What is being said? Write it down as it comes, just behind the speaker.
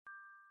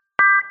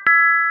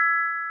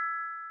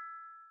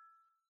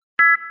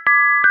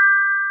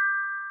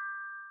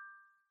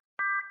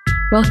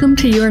Welcome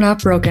to You Are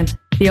Not Broken,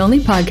 the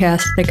only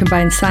podcast that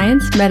combines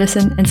science,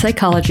 medicine, and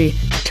psychology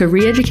to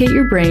re-educate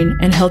your brain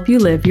and help you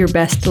live your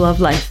best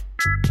love life.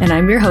 And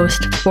I'm your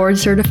host,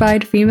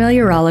 board-certified female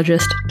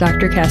urologist,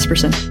 Dr.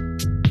 Casperson.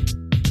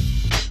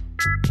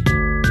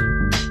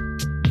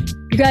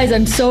 You guys,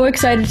 I'm so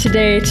excited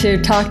today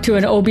to talk to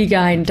an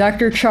OB-GYN.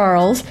 Dr.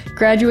 Charles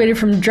graduated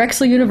from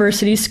Drexel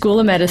University School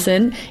of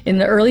Medicine in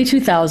the early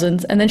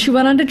 2000s, and then she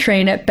went on to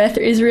train at Beth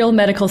Israel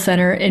Medical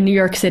Center in New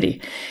York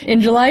City.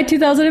 In July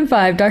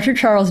 2005, Dr.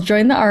 Charles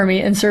joined the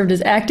Army and served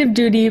as active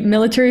duty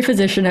military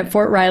physician at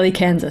Fort Riley,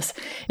 Kansas.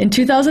 In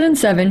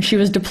 2007, she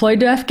was deployed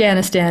to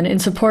Afghanistan in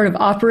support of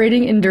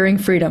Operating Enduring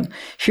Freedom.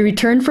 She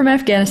returned from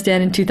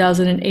Afghanistan in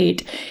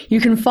 2008.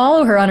 You can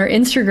follow her on her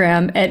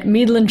Instagram at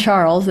Meedlen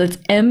Charles, that's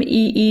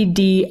Meedlen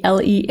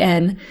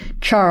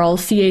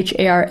Charles,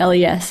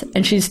 Charles,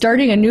 and she's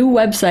starting a new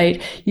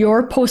website,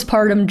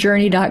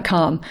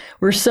 yourpostpartumjourney.com.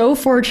 We're so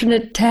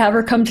fortunate to have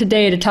her come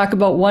today to talk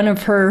about one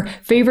of her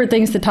favorite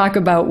things to talk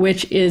about,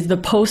 which is the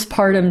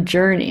postpartum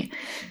journey.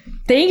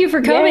 Thank you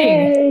for coming.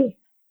 Yay.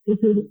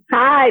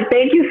 Hi,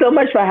 thank you so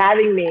much for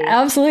having me.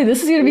 Absolutely.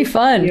 This is going to be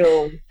fun.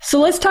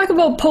 So let's talk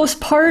about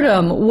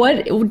postpartum.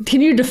 What can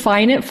you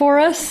define it for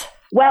us?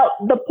 Well,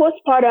 the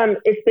postpartum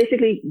is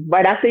basically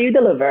right after you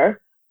deliver,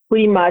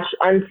 pretty much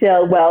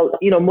until,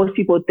 most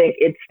people think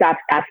it stops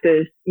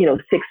after,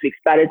 6 weeks,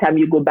 by the time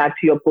you go back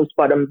to your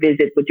postpartum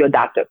visit with your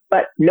doctor.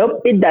 But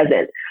nope, it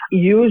doesn't.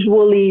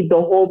 Usually the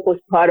whole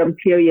postpartum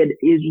period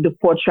is the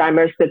 4th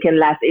trimester can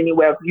last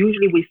anywhere.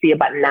 Usually we see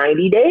about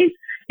 90 days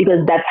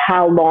because that's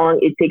how long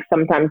it takes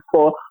sometimes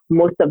for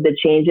most of the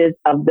changes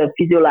of the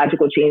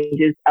physiological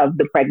changes of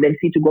the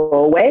pregnancy to go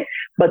away.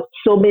 But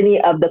so many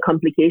of the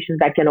complications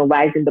that can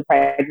arise in the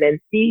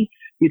pregnancy,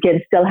 you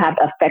can still have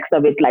effects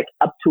of it like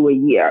up to a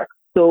year.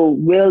 So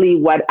really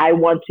what I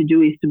want to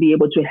do is to be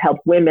able to help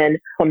women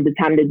from the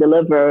time they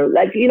deliver,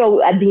 at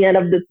the end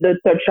of the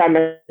 3rd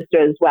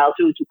trimester as well,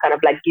 to kind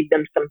of give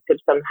them some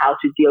tips on how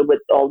to deal with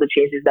all the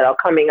changes that are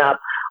coming up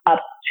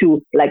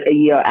to like a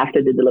year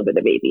after they deliver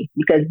the baby.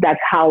 Because that's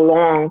how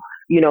long,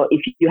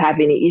 if you have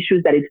any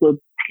issues, that it will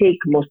take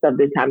most of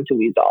the time to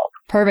resolve.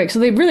 Perfect. So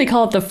they really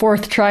call it the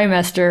 4th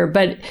trimester,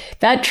 but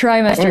that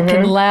trimester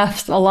can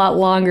last a lot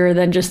longer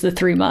than just the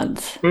 3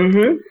 months.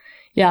 Mm-hmm.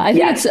 Yeah, I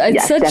think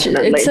it's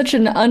such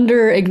an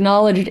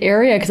under-acknowledged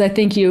area because I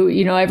think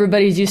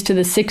everybody's used to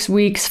the 6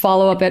 weeks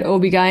follow-up at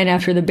OB-GYN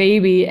after the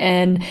baby,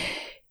 and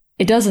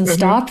it doesn't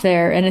stop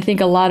there. And I think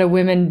a lot of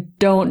women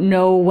don't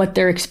know what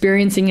they're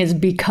experiencing is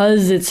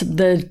because it's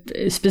the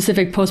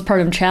specific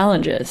postpartum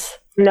challenges.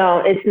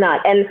 No, it's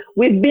not. And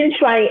we've been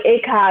trying,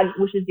 ACOG,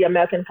 which is the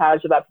American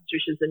College of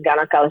Obstetricians and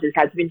Gynecologists,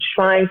 has been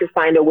trying to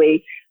find a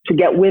way to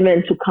get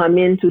women to come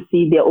in to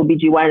see their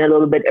OBGYN a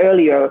little bit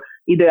earlier,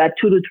 either at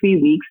 2 to 3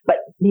 weeks, but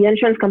the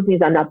insurance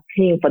companies are not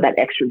paying for that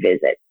extra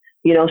visit.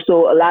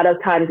 So a lot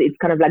of times it's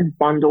kind of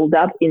bundled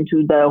up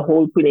into the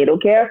whole prenatal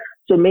care.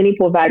 So many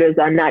providers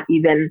are not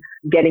even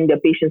getting their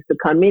patients to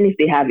come in if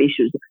they have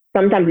issues.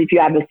 Sometimes if you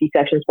have a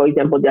C-section, for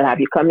example, they'll have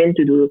you come in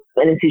to do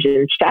an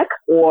incision check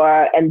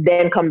and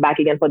then come back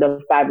again for the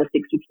 5 or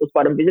 6 weeks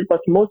postpartum visit.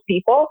 But most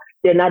people,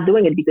 they're not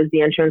doing it because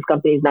the insurance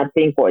company is not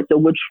paying for it. So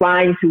we're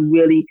trying to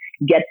really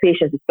get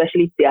patients,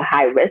 especially if they're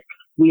high risk.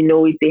 We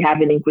know if they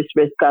have an increased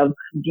risk of,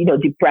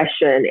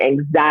 depression,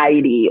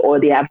 anxiety, or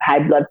they have high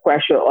blood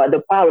pressure or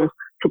other problems,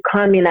 to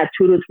come in at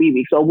 2 to 3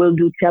 weeks, or we'll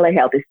do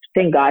telehealth.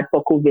 Thank God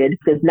for COVID,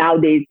 because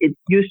nowadays it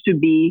used to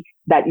be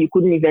that you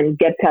couldn't even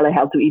get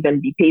telehealth to even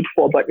be paid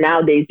for. But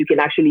nowadays you can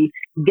actually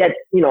get,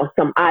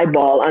 some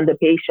eyeball on the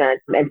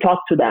patient and talk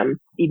to them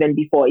even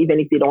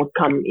if they don't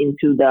come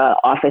into the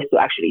office to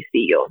actually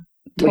see you,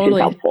 which is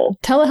helpful.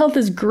 Telehealth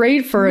is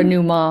great for a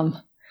new mom.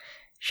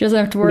 She doesn't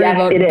have to worry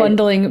about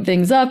bundling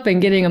things up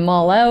and getting them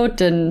all out.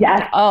 And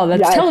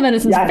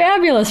telemedicine's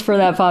fabulous for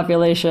that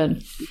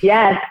population.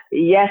 Yes,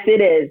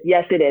 it is.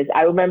 Yes, it is.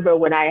 I remember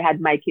when I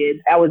had my kids,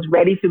 I was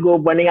ready to go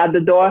running out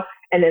the door,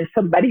 and then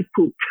somebody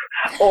pooped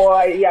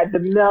or the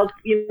milk,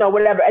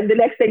 whatever. And the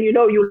next thing you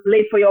know, you're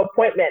late for your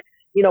appointment.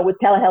 With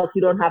telehealth,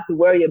 you don't have to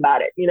worry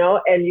about it,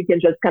 and you can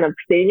just kind of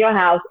stay in your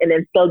house and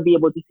then still be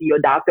able to see your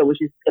doctor,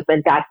 which is a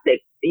fantastic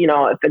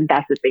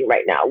thing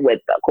right now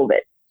with COVID.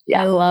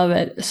 Yeah. I love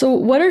it. So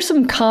what are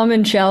some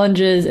common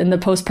challenges in the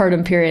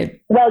postpartum period?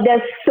 Well,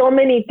 there's so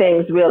many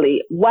things,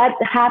 really. What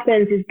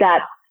happens is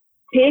that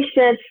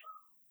patients,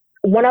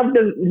 one of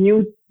the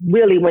new,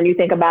 really, when you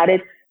think about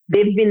it,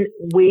 they've been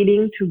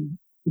waiting to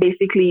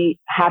basically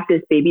have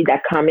this baby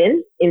that come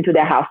into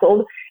their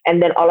household.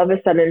 And then all of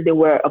a sudden they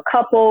were a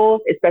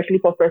couple, especially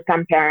for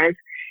first-time parents.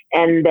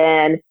 And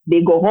then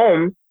they go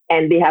home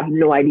and they have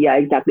no idea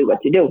exactly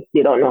what to do.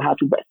 They don't know how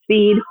to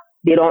breastfeed.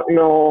 They don't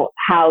know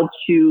how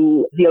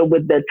to deal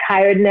with the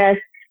tiredness.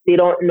 They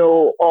don't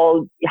know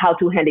all how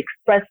to hand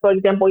express, for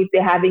example, if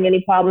they're having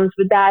any problems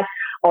with that.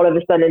 All of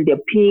a sudden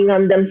they're peeing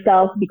on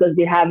themselves because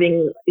they're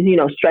having,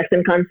 stress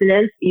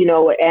incontinence,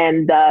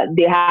 and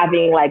they're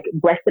having like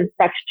breast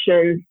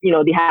infections,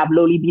 they have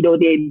low libido,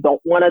 they don't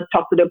want to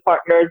talk to their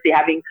partners, they're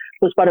having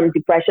postpartum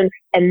depression,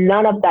 and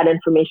none of that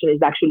information is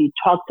actually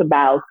talked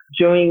about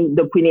during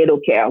the prenatal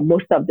care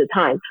most of the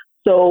time.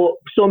 So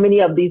many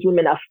of these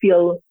women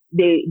feel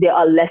they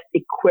are less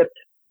equipped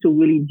to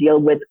really deal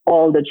with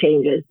all the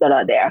changes that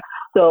are there.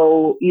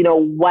 So,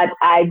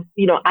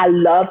 I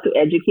love to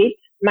educate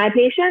my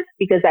patients,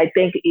 because I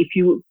think if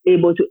you're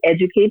able to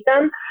educate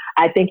them,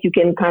 I think you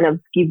can kind of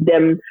give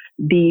them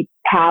the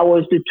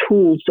powers, the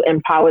tools to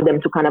empower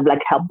them to kind of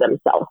like help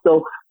themselves.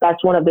 So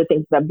that's one of the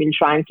things that I've been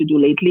trying to do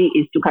lately,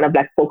 is to kind of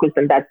like focus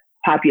on that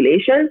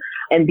population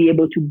and be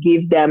able to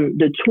give them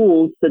the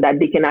tools so that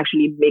they can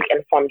actually make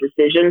informed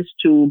decisions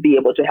to be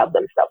able to help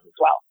themselves as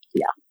well.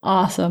 Yeah.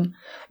 Awesome.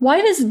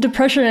 Why does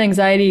depression and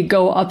anxiety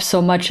go up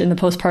so much in the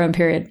postpartum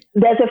period?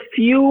 There's a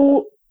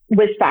few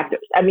risk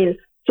factors. I mean,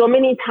 so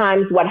many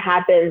times what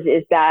happens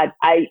is that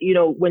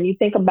when you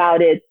think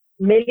about it,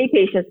 many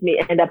patients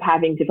may end up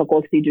having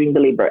difficulty during the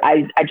labor.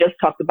 I just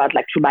talked about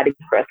like traumatic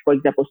birth, for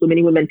example. So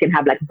many women can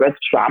have like birth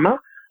trauma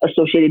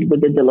associated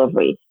with the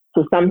delivery.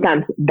 So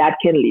sometimes that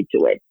can lead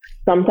to it.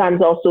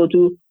 Sometimes also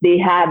they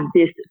have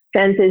this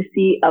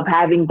fantasy of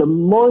having the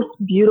most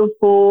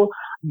beautiful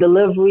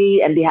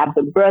delivery, and they have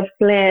the birth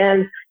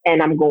plans,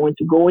 and I'm going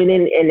to go in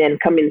and then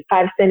come in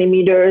 5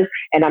 centimeters,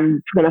 and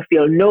I'm going to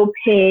feel no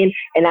pain,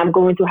 and I'm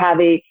going to have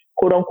a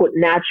quote unquote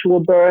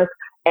natural birth.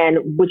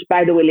 And which,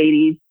 by the way,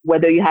 ladies,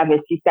 whether you have a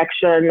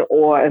C-section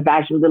or a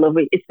vaginal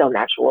delivery, it's still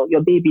natural.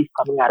 Your baby's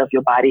coming out of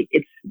your body.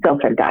 It's still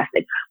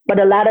fantastic. But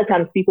a lot of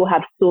times people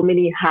have so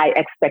many high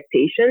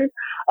expectations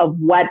of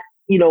what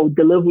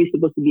delivery is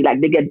supposed to be like.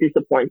 They get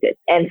disappointed.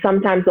 And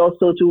sometimes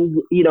also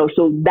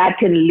so that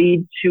can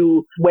lead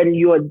to, when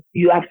you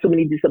have so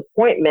many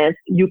disappointments,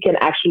 you can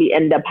actually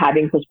end up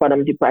having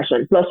postpartum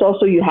depression. Plus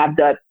also you have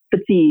the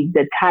fatigue,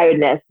 the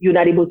tiredness, you're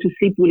not able to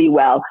sleep really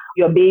well.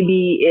 Your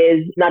baby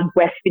is not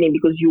breastfeeding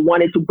because you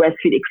wanted to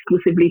breastfeed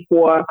exclusively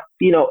for,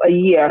 a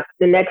year.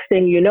 The next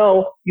thing you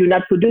know, you're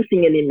not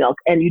producing any milk,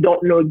 and you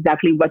don't know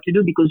exactly what to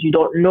do because you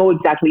don't know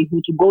exactly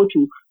who to go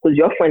to, because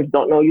your friends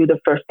don't know you're the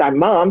first time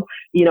mom,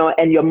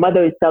 and your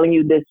mother is telling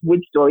you this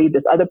witch story.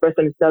 This other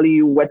person is telling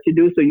you what to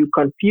do. So you're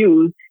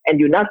confused and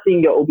you're not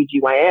seeing your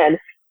OBGYN.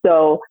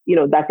 So,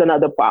 that's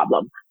another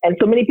problem. And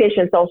so many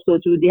patients also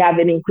they have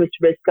an increased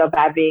risk of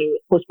having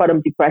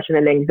postpartum depression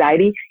and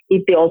anxiety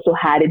if they also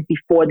had it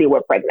before they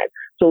were pregnant.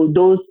 So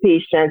those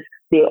patients,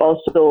 they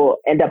also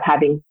end up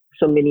having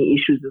so many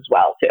issues as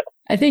well, too.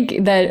 I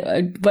think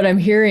that what I'm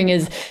hearing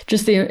is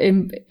just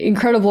the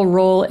incredible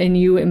role in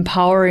you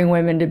empowering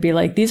women to be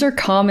like, these are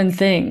common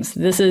things.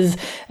 This is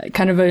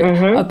kind of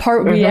a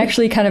part we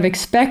actually kind of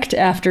expect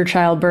after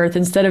childbirth,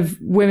 instead of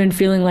women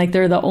feeling like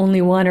they're the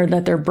only one or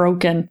that they're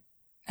broken.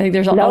 I think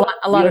there's a lot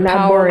of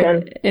power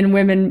in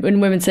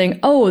women saying,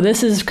 oh,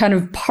 this is kind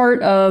of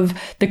part of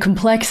the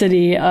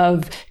complexity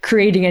of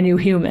creating a new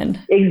human.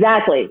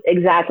 Exactly.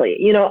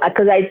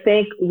 Because I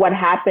think what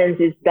happens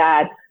is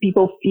that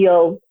people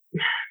feel,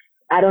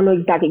 I don't know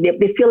exactly,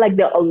 they feel like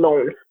they're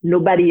alone.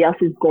 Nobody else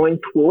is going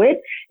through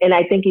it. And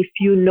I think if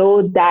you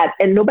know that,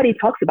 and nobody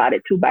talks about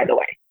it too, by the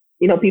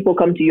way. People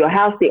come to your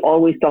house, they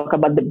always talk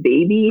about the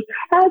baby.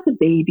 How's the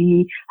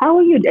baby? How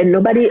are you? And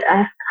nobody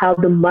asks how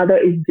the mother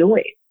is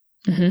doing.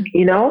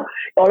 Mm-hmm.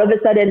 All of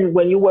a sudden,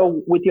 when you were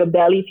with your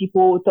belly,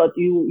 people thought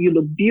you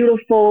look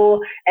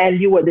beautiful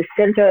and you were the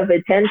center of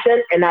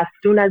attention. And as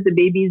soon as the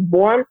baby is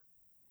born,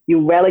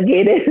 you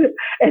relegated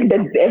and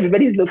then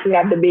everybody's looking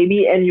at the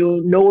baby and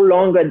you're no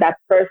longer that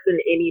person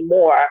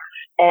anymore.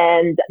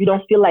 And you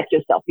don't feel like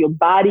yourself. Your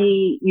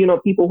body,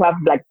 people who have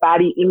like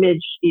body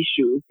image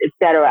issues,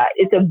 etc.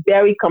 It's a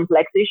very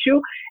complex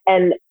issue.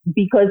 And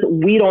because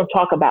we don't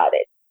talk about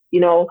it.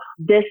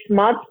 This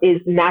month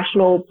is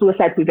National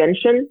Suicide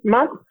Prevention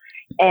Month,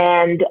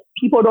 and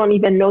people don't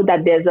even know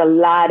that there's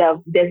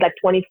like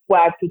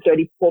 25 to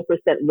 34%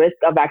 risk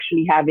of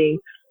actually having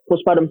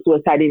postpartum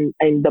suicide in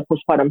the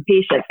postpartum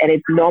patient. And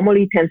it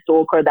normally tends to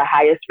occur, the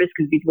highest risk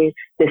is between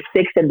the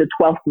 6th and the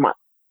 12th month,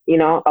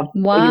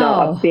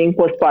 of being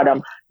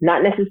postpartum,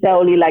 not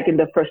necessarily like in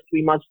the first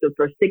 3 months to the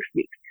first 6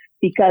 weeks,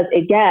 because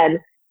again,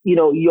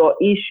 your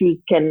issues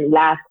can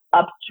last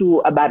up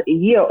to about a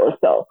year or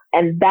so.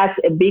 And that's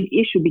a big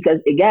issue because,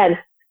 again,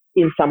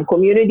 in some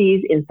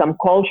communities, in some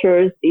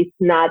cultures, it's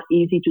not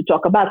easy to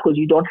talk about because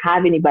you don't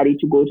have anybody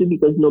to go to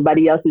because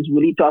nobody else is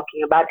really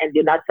talking about, and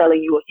they're not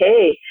telling you,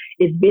 hey,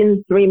 it's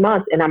been 3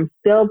 months and I'm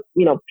still,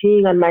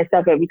 peeing on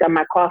myself every time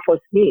I cough or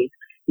sneeze.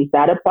 Is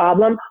that a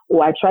problem?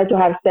 Or I try to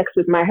have sex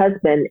with my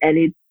husband and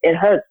it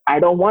hurts. I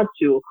don't want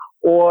to.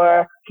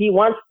 Or he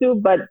wants to,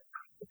 but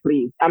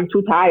please, I'm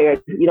too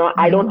tired.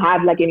 I don't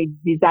have like any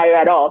desire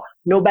at all.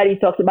 Nobody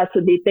talks about, so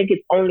they think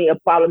it's only a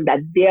problem that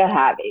they're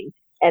having,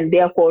 and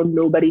therefore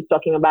nobody's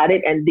talking about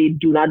it, and they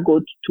do not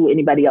go to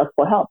anybody else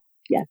for help.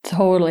 Yes.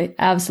 Totally.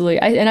 Absolutely.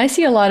 I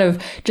see a lot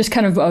of just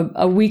kind of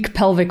a weak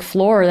pelvic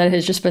floor that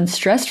has just been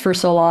stressed for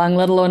so long,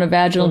 let alone a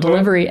vaginal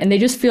delivery. And they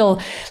just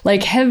feel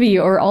like heavy,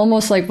 or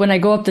almost like when I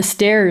go up the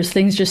stairs,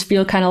 things just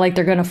feel kind of like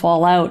they're going to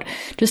fall out.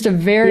 Just a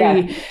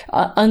very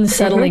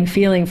unsettling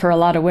feeling for a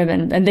lot of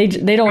women. And they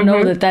don't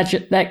know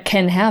that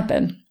can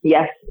happen.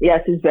 Yes,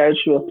 it's very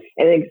true.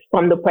 And it's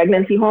from the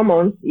pregnancy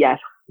hormones, yes,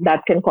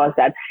 that can cause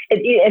that.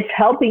 It's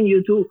helping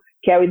you to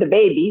carry the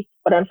baby,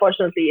 but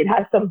unfortunately it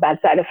has some bad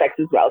side effects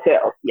as well too.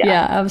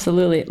 Yeah,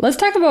 absolutely. Let's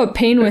talk about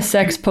pain with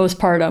sex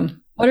postpartum.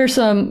 What are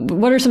some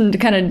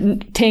kind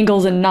of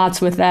tangles and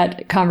knots with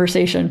that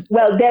conversation?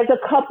 Well, there's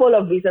a couple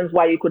of reasons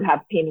why you could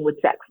have pain with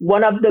sex.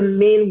 One of the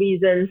main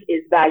reasons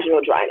is vaginal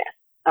dryness.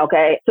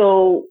 Okay.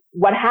 So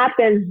what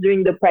happens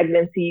during the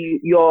pregnancy,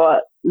 your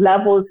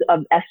levels of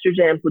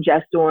estrogen and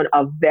progesterone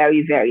are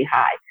very, very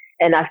high.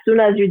 And as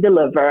soon as you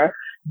deliver,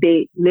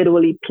 they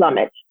literally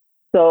plummet.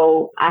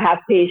 So I have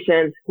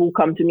patients who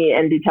come to me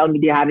and they tell me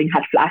they're having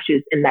hot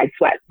flashes and night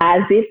sweats,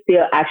 as if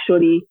they're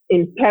actually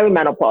in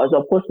perimenopause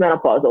or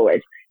postmenopausal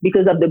age,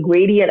 because of the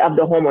gradient of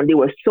the hormone. They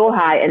were so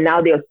high and now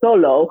they're so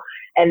low,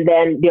 and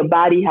then their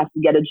body has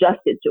to get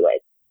adjusted to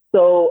it.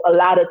 So a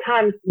lot of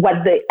times what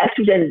the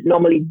estrogen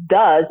normally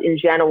does in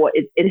general,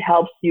 it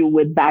helps you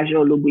with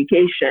vaginal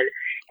lubrication.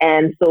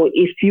 And so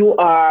if you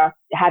are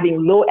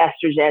having low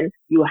estrogen,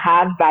 you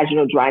have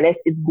vaginal dryness,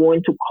 it's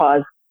going to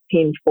cause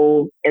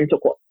painful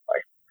intercourse.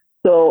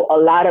 So a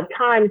lot of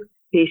times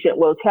patient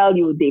will tell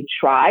you they've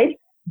tried,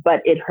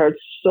 but it hurts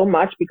so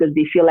much because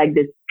they feel like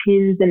there's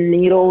pins and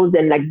needles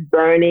and like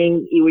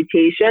burning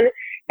irritation,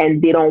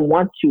 and they don't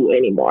want to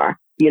anymore.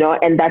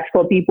 And that's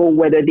for people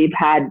whether they've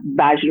had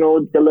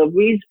vaginal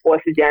deliveries or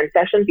cesarean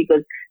section,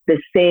 because the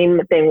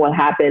same thing will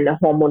happen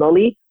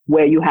hormonally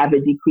where you have a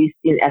decrease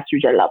in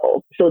estrogen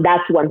levels. So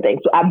that's one thing.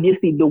 So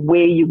obviously the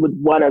way you would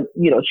want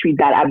to, treat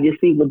that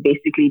obviously would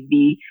basically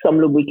be some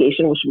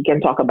lubrication, which we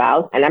can talk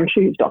about. And I'm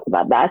sure you've talked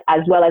about that,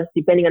 as well as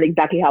depending on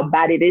exactly how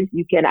bad it is,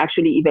 you can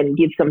actually even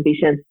give some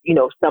patients,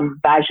 some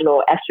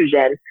vaginal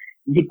estrogen,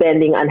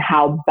 depending on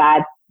how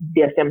bad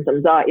their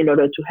symptoms are, in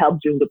order to help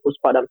during the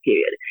postpartum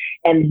period.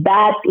 And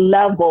that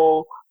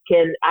level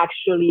can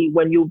actually,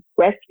 when you're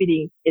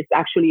breastfeeding, it's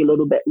actually a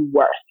little bit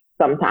worse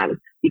sometimes,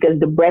 because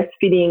the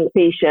breastfeeding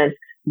patients,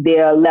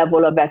 their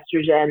level of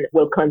estrogen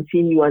will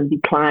continue on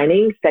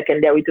declining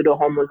secondary to the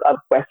hormones of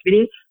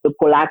breastfeeding. The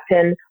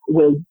prolactin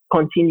will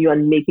continue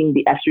on making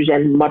the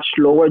estrogen much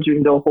lower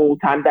during the whole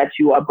time that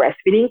you are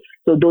breastfeeding.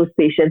 So those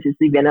patients, it's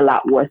even a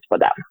lot worse for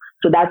them.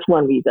 So that's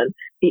one reason.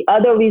 The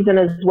other reason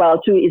as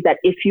well too is that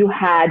if you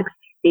had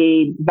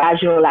a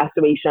vaginal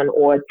laceration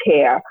or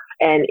tear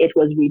and it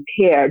was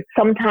repaired,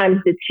 sometimes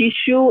the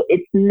tissue,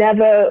 it's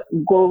never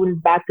going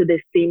back to the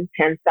same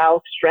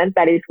tensile strength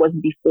that it was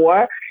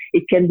before.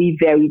 It can be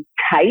very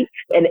tight,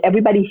 and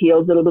everybody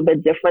heals a little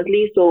bit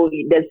differently. So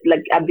there's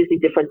like obviously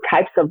different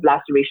types of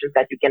lacerations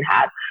that you can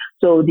have.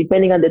 So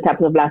depending on the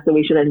type of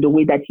laceration and the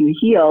way that you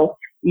heal,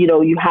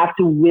 you have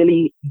to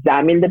really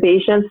examine the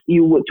patients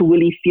to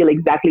really feel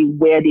exactly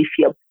where they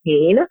feel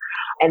pain,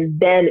 and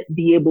then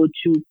be able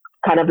to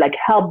kind of like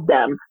help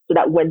them so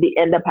that when they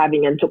end up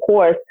having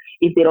intercourse,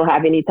 if they don't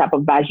have any type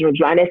of vaginal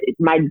dryness, it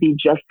might be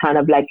just kind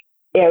of like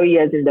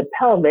areas in the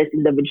pelvis,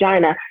 in the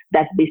vagina,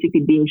 that's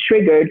basically being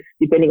triggered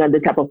depending on the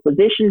type of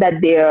position that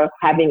they're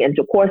having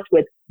intercourse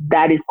with,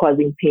 that is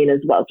causing pain as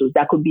well. So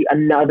that could be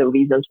another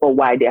reasons for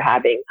why they're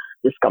having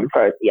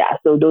discomfort. Yeah.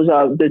 So those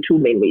are the two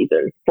main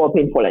reasons for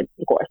painful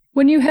intercourse.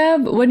 When you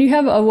have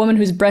a woman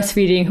who's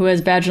breastfeeding who has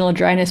vaginal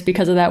dryness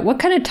because of that, what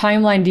kind of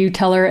timeline do you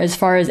tell her as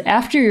far as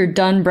after you're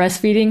done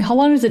breastfeeding? How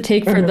long does it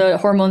take for the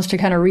hormones to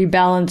kind of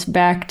rebalance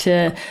back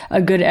to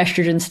a good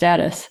estrogen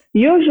status?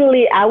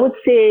 Usually, I would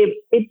say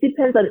it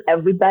depends on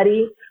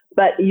everybody,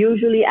 but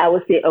usually I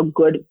would say a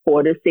good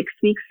 4 to 6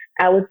 weeks.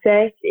 I would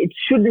say it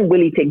shouldn't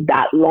really take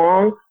that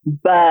long,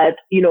 but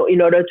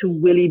in order to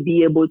really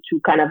be able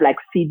to kind of like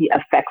see the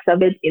effects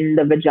of it in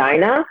the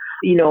vagina,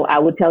 I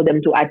would tell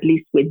them to at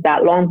least wait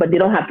that long, but they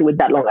don't have to wait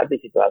that long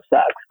obviously to have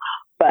sex.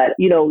 But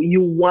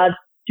you want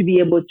to be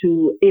able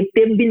to, if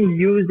they've been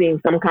using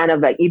some kind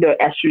of like either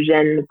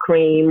estrogen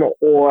cream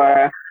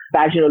or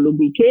vaginal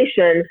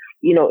lubrication,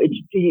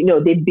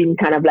 they've been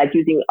kind of like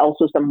using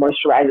also some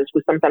moisturizers,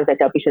 because sometimes I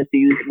tell patients to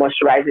use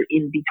moisturizer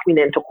in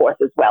between intercourse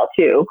as well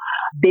too.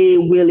 They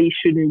really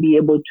shouldn't be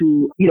able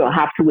to,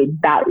 have to wait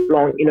that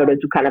long in order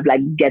to kind of like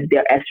get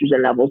their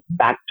estrogen levels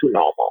back to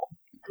normal.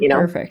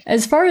 Perfect.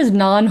 As far as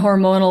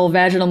non-hormonal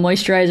vaginal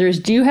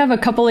moisturizers, do you have a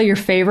couple of your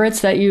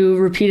favorites that you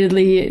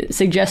repeatedly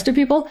suggest to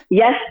people?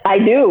 Yes, I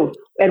do.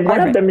 And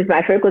one of them is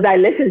my favorite because I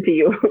listen to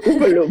you,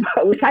 Uberlube,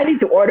 which I need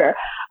to order.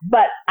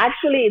 But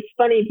actually, it's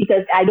funny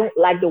because I don't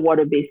like the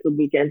water-based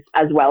lubricants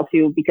as well,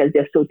 too, because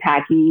they're so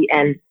tacky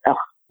and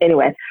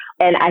anyway.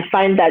 And I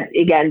find that,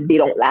 again, they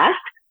don't last.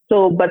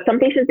 But some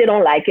patients, they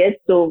don't like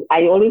it. So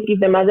I always give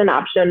them as an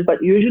option,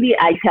 but usually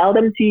I tell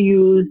them to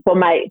use, for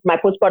my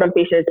postpartum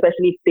patients,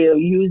 especially if they're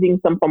using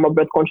some form of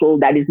birth control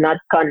that is not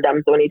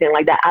condoms or anything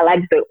like that, I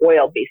like the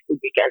oil-based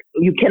lubricants.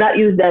 You cannot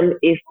use them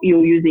if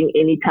you're using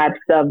any types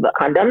of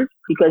condoms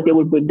because they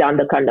will break down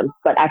the condoms.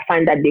 But I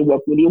find that they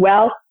work really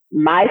well.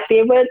 My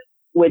favorite,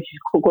 which is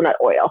coconut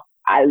oil.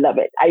 I love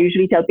it. I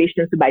usually tell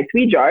patients to buy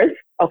 3 jars,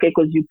 okay,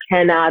 because you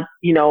cannot,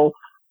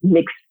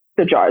 mix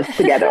the jars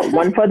together.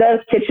 One for the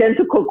kitchen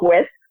to cook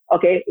with,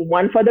 okay,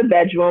 one for the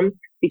bedroom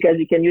because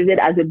you can use it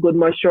as a good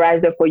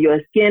moisturizer for your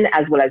skin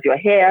as well as your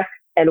hair,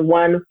 and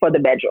one for the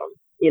bedroom,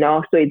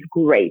 so it's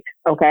great,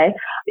 okay?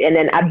 And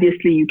then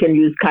obviously you can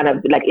use kind of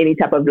like any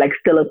type of like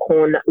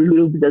silicone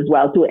lubes as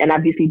well too, and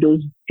obviously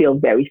those feel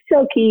very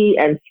silky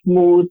and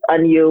smooth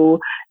on you,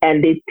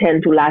 and they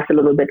tend to last a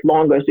little bit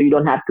longer, so you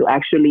don't have to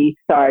actually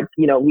start,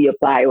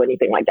 reapply or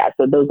anything like that.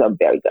 So those are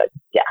very good.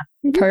 Yeah.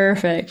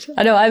 Perfect.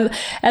 I know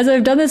as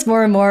I've done this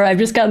more and more, I've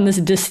just gotten this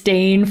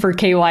disdain for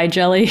KY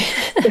jelly.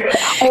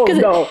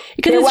 No.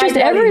 Because it's just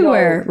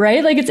everywhere,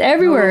 right? Like it's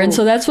everywhere. And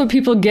so that's what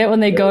people get when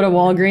they go to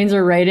Walgreens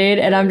or Rite Aid.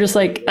 And I'm just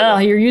like, oh,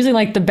 you're using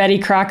like the Betty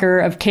Crocker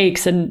of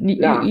cakes and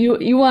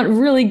you want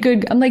really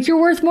good. I'm like,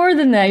 you're worth more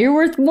than that. You're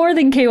worth more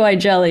than KY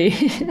jelly.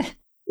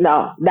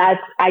 No,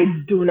 I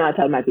do not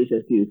tell my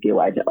patients to use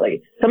KY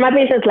jelly. So my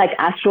patients like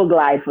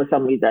Astroglide for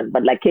some reason,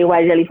 but like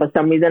KY jelly for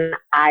some reason,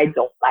 I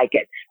don't like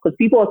it. Because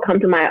people will come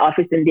to my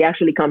office and they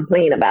actually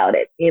complain about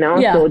it,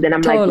 Yeah, so then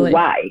I'm totally. like,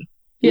 why?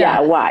 Yeah,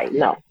 why?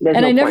 No.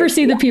 And I never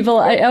see the people,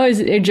 I always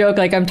joke,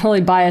 like I'm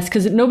totally biased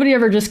because nobody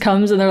ever just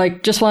comes and they're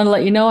like, just want to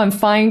let you know I'm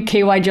fine.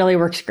 KY jelly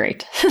works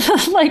great.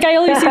 Like I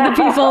always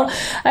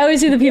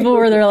see the people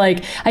where they're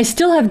like, I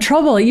still have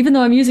trouble even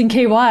though I'm using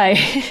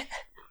KY.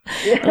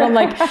 And I'm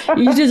like,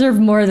 you deserve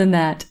more than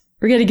that.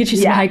 We're going to get you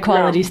some high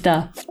quality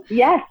stuff.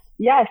 Yes.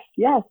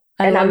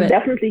 And I'm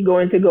definitely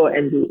going to go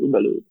and do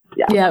Uberlube.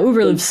 Yeah,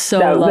 Uberlube's so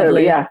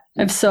lovely. I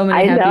have so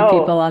many happy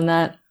people on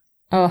that.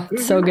 Oh,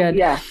 it's so good.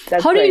 Yeah.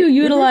 How do you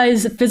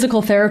utilize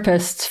physical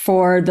therapists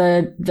for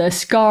the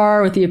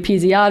scar with the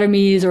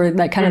episiotomies or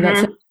that kind of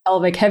that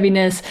pelvic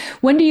heaviness?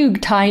 When do you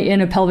tie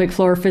in a pelvic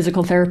floor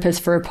physical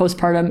therapist for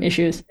postpartum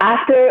issues?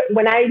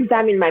 When I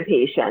examine my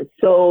patients.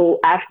 So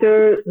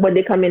after when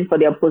they come in for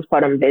their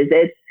postpartum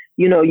visits,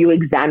 you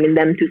examine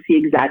them to see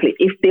exactly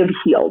if they've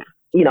healed.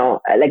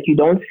 Like you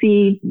don't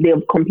see they're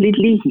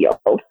completely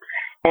healed.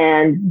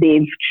 And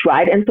they've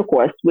tried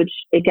intercourse, which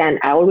again,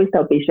 I always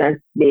tell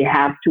patients they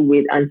have to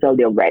wait until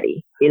they're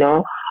ready.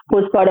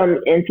 Postpartum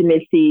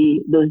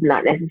intimacy does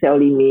not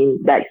necessarily mean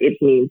that it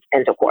means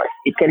intercourse.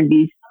 It can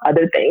be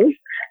other things.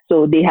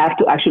 So they have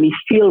to actually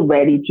feel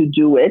ready to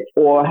do it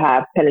or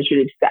have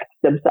penetrative sex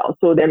themselves.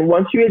 So then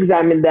once you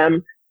examine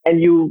them and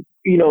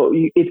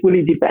it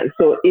really depends.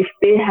 So if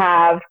they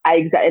have,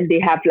 and they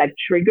have like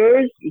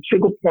trigger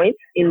points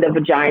in the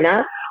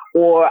vagina,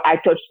 or I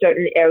touch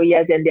certain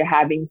areas and they're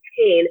having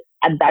pain,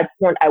 at that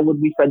point, I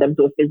would refer them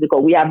to a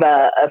physical. We have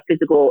a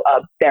physical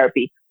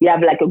therapy. We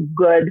have like a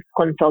good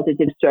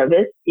consultative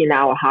service in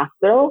our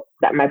hospital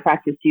that my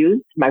practice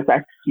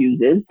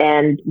uses,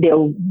 and they're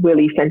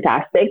really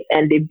fantastic.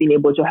 And they've been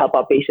able to help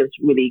our patients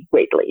really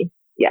greatly.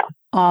 Yeah.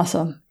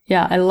 Awesome.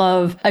 Yeah,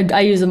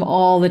 I use them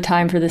all the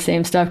time for the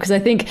same stuff because I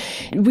think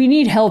we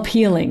need help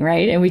healing,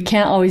 right? And we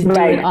can't always do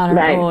it on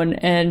our own.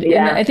 And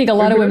I think a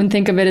lot of women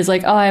think of it as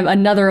like, oh, I have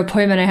another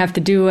appointment I have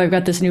to do. I've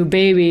got this new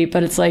baby.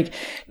 But it's like,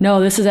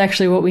 no, this is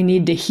actually what we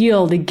need to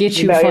heal to get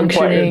you very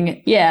functioning.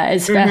 Important. Yeah,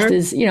 as fast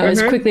as,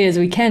 as quickly as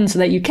we can so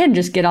that you can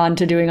just get on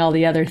to doing all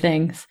the other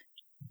things.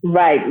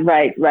 Right.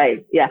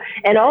 Yeah.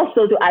 And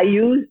also I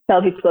use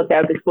pelvic floor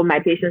therapists for my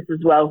patients as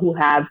well who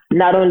have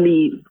not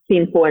only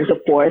painful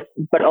intercourse,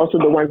 but also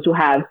the ones who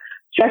have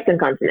stress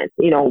incontinence,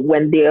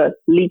 when they're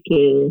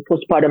leaking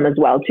postpartum as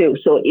well too.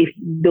 So if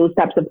those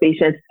types of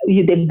patients,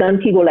 they've done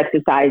Kegel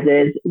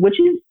exercises, which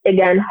is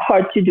again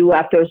hard to do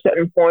after a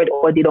certain point,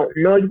 or they don't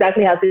know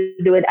exactly how to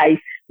do it. I,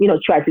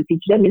 try to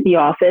teach them in the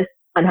office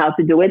on how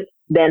to do it.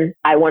 Then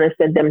I want to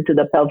send them to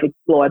the pelvic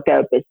floor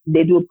therapist.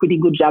 They do a pretty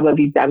good job of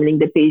examining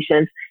the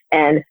patients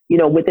and,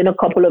 within a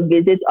couple of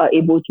visits are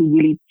able to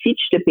really teach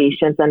the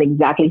patients on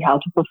exactly how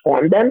to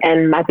perform them.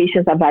 And my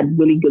patients have had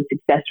really good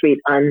success rate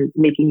on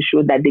making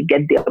sure that they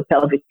get their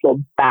pelvic floor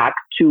back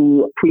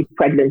to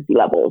pre-pregnancy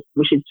levels,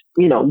 which is,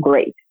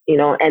 great,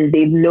 and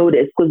they've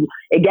noticed because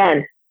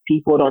again,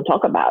 people don't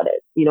talk about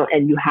it,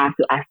 and you have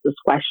to ask those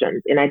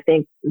questions. And I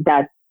think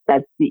that's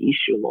the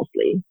issue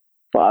mostly.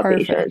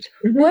 Perfect.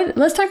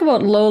 Let's talk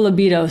about low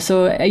libido.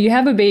 So you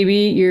have a baby,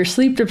 you're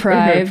sleep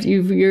deprived,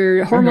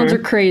 your hormones are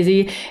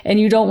crazy, and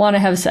you don't want to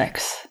have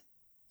sex.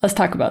 Let's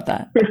talk about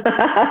that.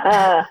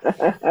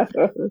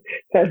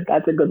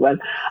 That's a good one.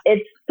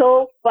 It's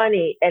so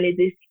funny and it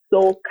is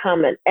so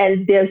common.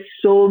 And there's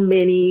so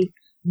many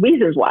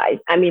reasons why.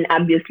 I mean,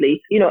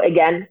 obviously,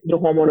 again, the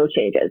hormonal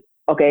changes.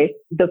 Okay.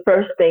 The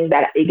first thing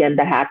that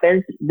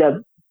happens,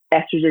 the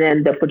estrogen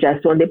and the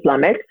progesterone, they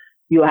plummet.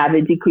 You have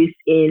a decrease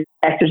in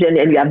estrogen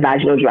and you have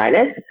vaginal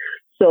dryness.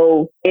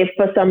 So if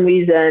for some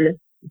reason,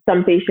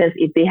 some patients,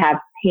 if they have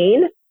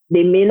pain,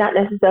 they may not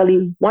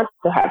necessarily want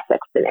to have sex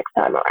the next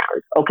time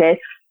around. Okay.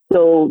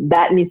 So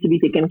that needs to be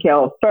taken care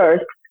of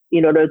first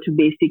in order to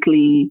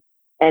basically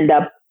end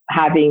up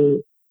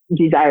having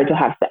desire to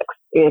have sex.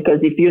 Because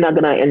if you're not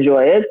going to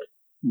enjoy it,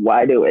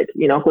 why do it?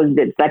 Because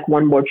it's like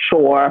one more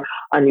chore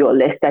on your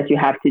list that you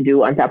have to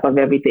do on top of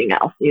everything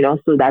else,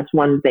 so that's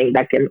one thing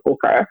that can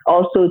occur.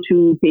 Also,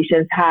 too,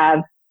 patients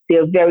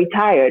they're very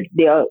tired.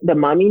 They're the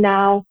mommy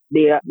now.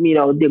 They're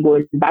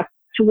going back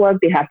to work.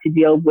 They have to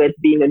deal with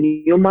being a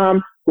new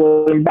mom,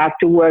 going back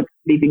to work,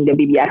 leaving the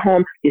baby at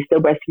home. They're still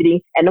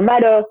breastfeeding. And no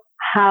matter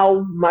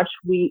how much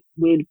we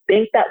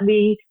think that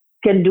we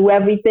can do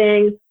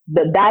everything,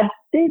 that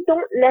they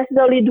don't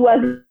necessarily do as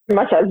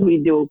much as we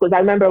do. Because I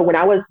remember when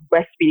I was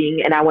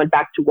breastfeeding and I went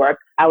back to work,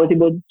 I was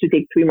able to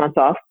take 3 months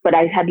off, but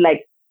I had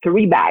like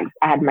 3 bags.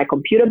 I had my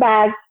computer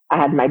bag, I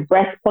had my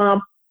breast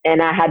pump,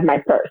 and I had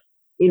my purse.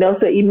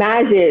 So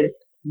imagine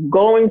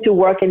going to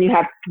work and you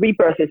have 3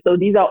 purses. So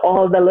these are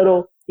all the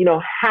little,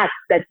 hats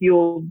that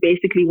you're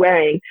basically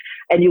wearing,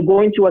 and you're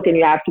going to work and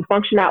you have to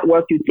function at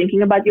work. You're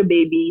thinking about your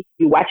baby,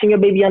 you're watching your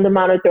baby on the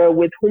monitor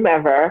with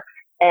whomever,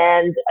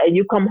 and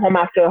you come home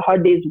after a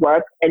hard day's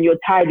work and you're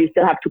tired. You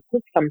still have to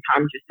cook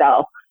sometimes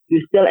yourself.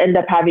 You still end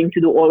up having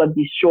to do all of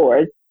these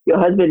chores. Your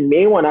husband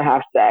may want to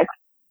have sex.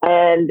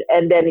 And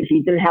then if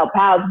he didn't help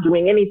out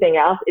doing anything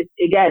else,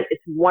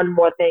 it's one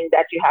more thing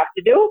that you have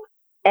to do.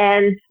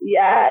 And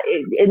yeah,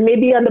 it may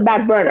be on the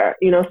back burner,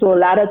 so a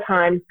lot of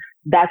times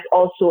that's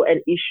also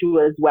an issue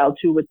as well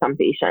too with some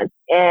patients.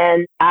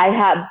 And I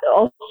have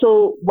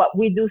also what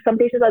we do, some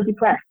patients are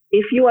depressed.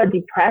 If you are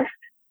depressed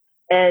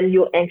and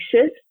you're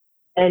anxious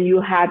and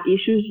you have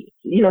issues,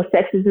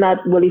 sex is not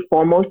really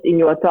foremost in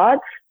your thought.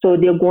 So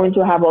they're going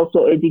to have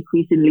also a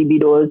decrease in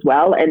libido as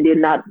well. And they're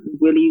not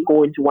really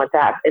going to want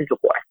to have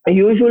intercourse. And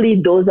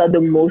usually those are the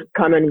most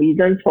common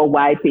reasons for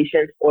why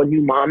patients or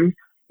new moms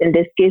in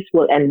this case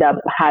will end up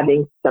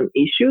having some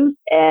issues.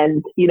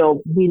 And,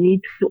 we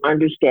need to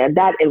understand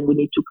that, and we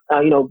need to,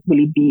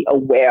 really be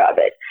aware of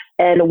it.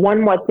 And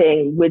one more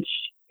thing, which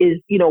is,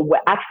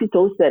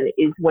 oxytocin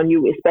is when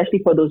you,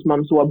 especially for those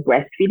moms who are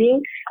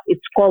breastfeeding,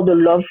 it's called the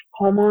love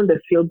hormone, the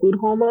feel-good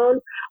hormone,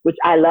 which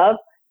I love.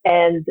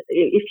 And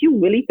if you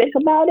really think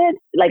about it,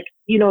 like,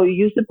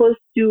 you're supposed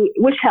to,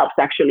 which helps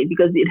actually,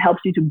 because it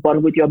helps you to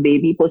bond with your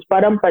baby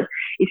postpartum. But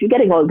if you're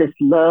getting all this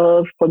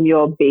love from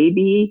your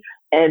baby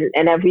and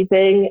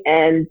everything,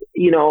 and,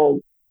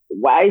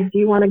 why do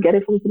you want to get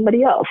it from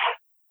somebody else?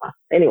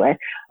 Anyway,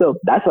 so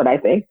that's what I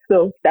think.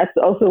 So that's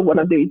also one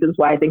of the reasons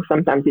why I think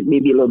sometimes it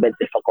may be a little bit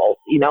difficult,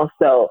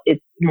 so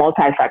it's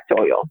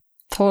multifactorial.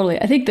 Totally.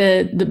 I think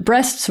the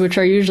breasts, which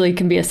are usually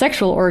can be a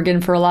sexual organ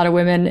for a lot of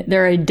women,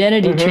 their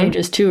identity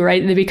changes too,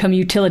 right? They become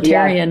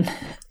utilitarian.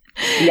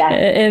 Yes.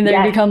 And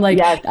they become like,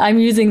 I'm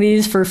using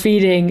these for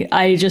feeding.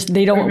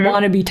 They don't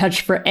want to be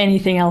touched for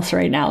anything else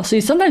right now. So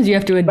sometimes you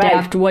have to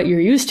adapt what you're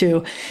used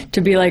to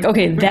be like,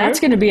 okay, that's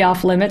going to be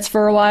off limits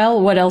for a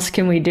while. What else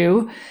can we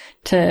do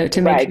to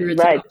make sure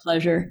it's a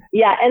pleasure?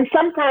 Yeah. And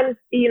sometimes,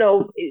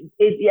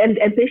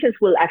 and patients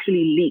will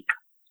actually leak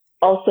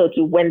also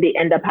to when they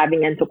end up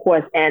having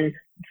intercourse, and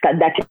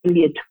that can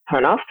be a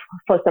turnoff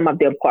for some of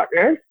their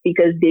partners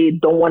because they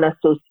don't want to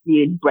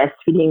associate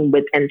breastfeeding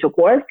with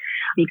intercourse.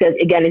 Because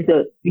again,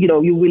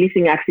 you're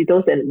releasing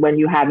oxytocin when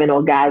you have an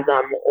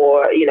orgasm,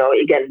 or,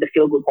 again, the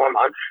feel-good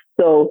hormone.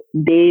 So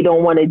they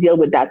don't want to deal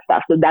with that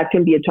stuff. So that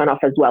can be a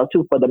turnoff as well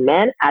too for the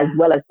men as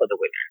well as for the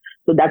women.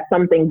 So that's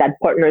something that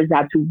partners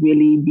have to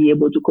really be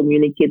able to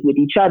communicate with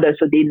each other,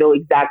 so they know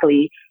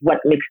exactly what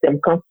makes them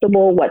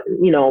comfortable, what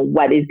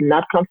is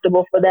not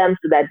comfortable for them,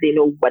 so that they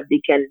know what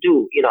they can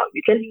do. You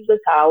can use a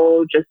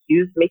towel,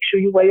 make sure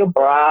you wear your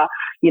bra,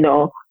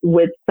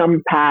 with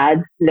some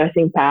pads,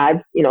 nursing pads,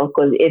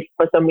 because if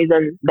for some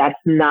reason that's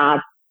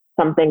not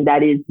something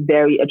that is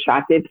very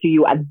attractive to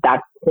you at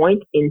that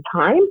point in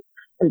time,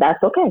 and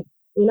that's okay,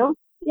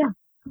 yeah.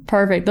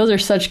 Perfect. Those are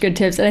such good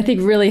tips. And I think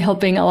really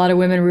helping a lot of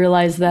women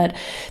realize that,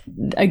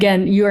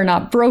 again, you are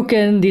not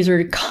broken. These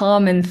are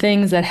common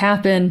things that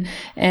happen,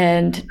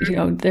 and,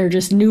 they're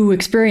just new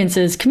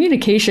experiences.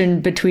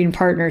 Communication between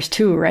partners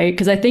too, right?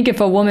 Because I think if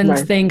a woman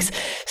thinks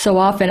so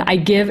often, I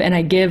give and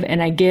I give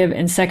and I give,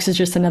 and sex is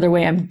just another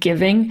way I'm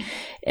giving,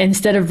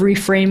 instead of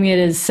reframing it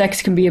as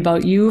sex can be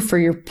about you for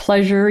your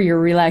pleasure, your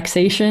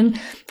relaxation.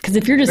 Because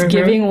if you're just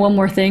giving one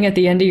more thing at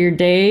the end of your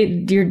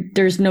day,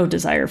 there's no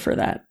desire for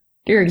that.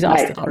 You're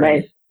exhausted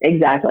already. Right.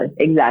 Exactly.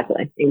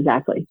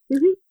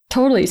 Mm-hmm.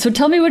 Totally. So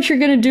tell me what you're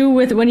going to do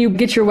with when you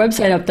get your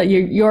website up, that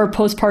your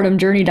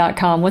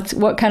postpartumjourney.com.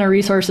 What kind of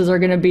resources are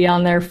going to be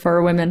on there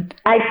for women?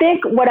 I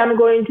think what I'm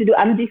going to do,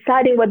 I'm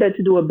deciding whether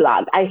to do a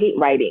blog. I hate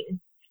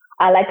writing.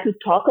 I like to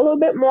talk a little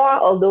bit more,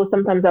 although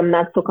sometimes I'm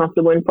not so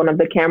comfortable in front of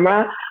the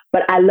camera,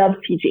 but I love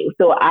teaching.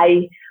 So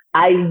I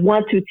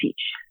want to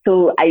teach.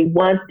 So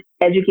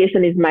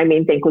education is my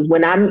main thing, because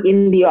when I'm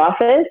in the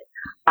office,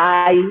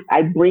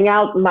 I bring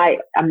out I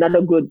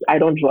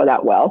don't draw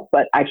that well,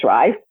 but I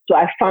try. So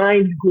I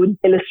find good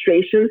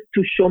illustrations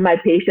to show my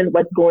patient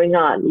what's going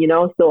on,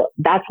 So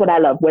that's what I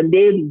love. When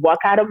they walk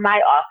out of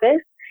my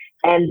office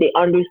and they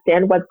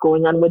understand what's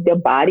going on with their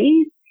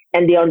bodies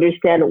and they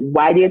understand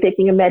why they're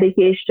taking a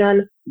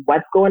medication,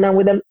 what's going on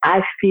with them,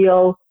 I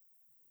feel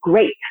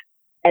great.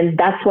 And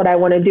that's what I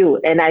want to do.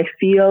 And I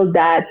feel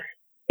that,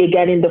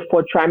 again, in the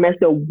fourth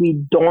trimester,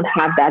 we don't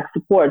have that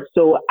support.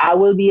 So I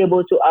will be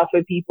able to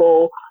offer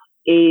people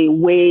a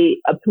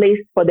place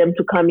for them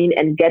to come in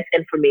and get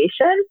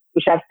information,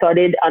 which I've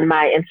started on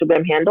my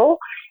Instagram handle,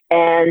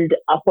 and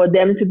for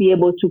them to be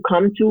able to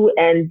come to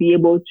and be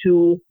able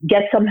to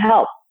get some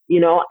help.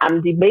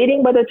 I'm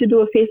debating whether to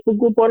do a Facebook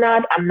group or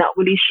not. I'm not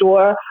really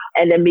sure.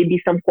 And then maybe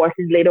some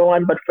courses later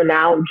on. But for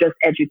now, just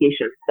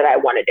education that I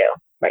want to do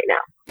right now.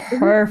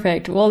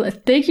 Perfect. Well,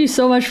 thank you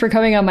so much for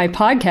coming on my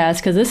podcast,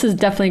 because this is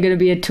definitely going to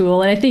be a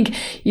tool. And I think,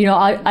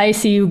 I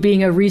see you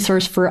being a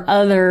resource for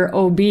other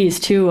OBs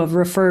too, of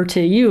refer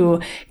to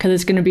you, because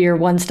it's going to be your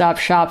one-stop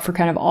shop for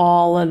kind of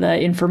all of the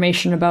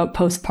information about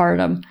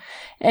postpartum.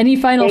 Any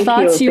final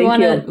thoughts you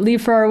want to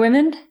leave for our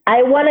women?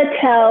 I want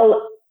to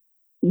tell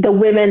the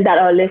women that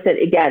are listening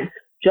again,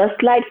 just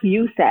like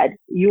you said,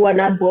 you are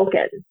not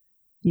broken.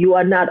 You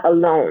are not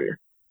alone.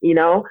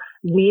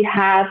 We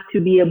have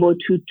to be able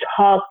to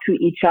talk to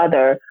each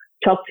other,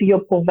 talk to your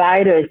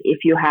providers if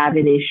you have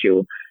an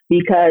issue,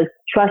 because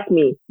trust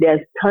me, there's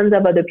tons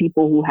of other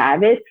people who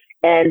have it,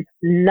 and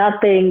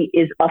nothing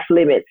is off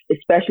limits,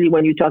 especially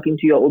when you're talking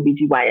to your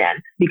OBGYN,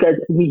 because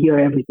we hear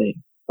everything.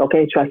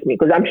 Okay, trust me,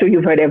 because I'm sure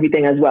you've heard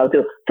everything as well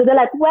too. So they're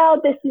like,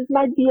 well,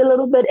 might be a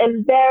little bit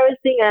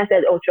embarrassing. And I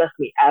said, oh, trust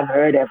me, I've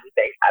heard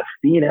everything. I've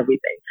seen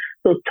everything.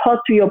 So talk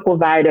to your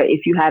provider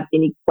if you have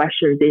any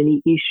questions,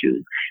 any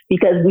issues,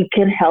 because we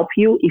can help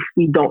you if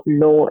we don't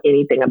know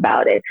anything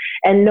about it.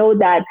 And know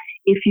that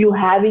if you're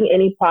having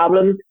any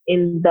problems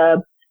in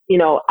the,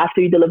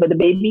 after you deliver the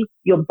baby,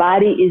 your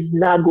body is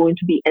not going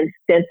to be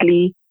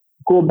instantly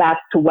go back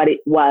to what it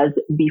was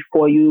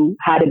before you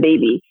had a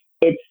baby.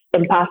 It's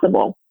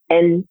impossible.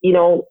 And,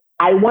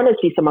 I want to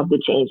see some of the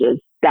changes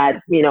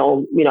that,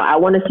 I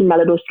want to see my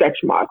little stretch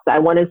marks. I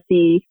want to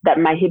see that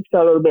my hips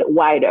are a little bit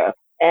wider.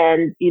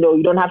 And,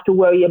 you don't have to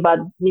worry about,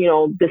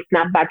 the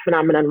snapback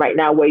phenomenon right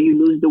now where you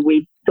lose the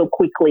weight so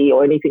quickly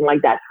or anything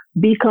like that.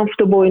 Be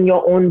comfortable in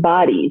your own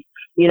bodies,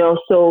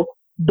 so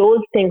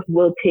those things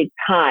will take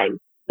time.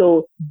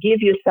 So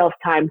give yourself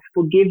time,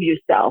 forgive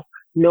yourself,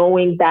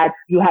 knowing that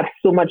you have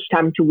so much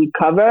time to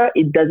recover.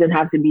 It doesn't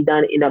have to be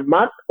done in a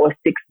month or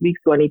 6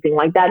 weeks or anything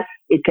like that.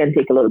 It can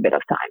take a little bit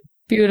of time.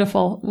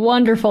 Beautiful.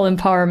 Wonderful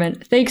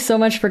empowerment. Thanks so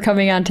much for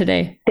coming on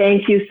today.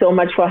 Thank you so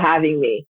much for having me.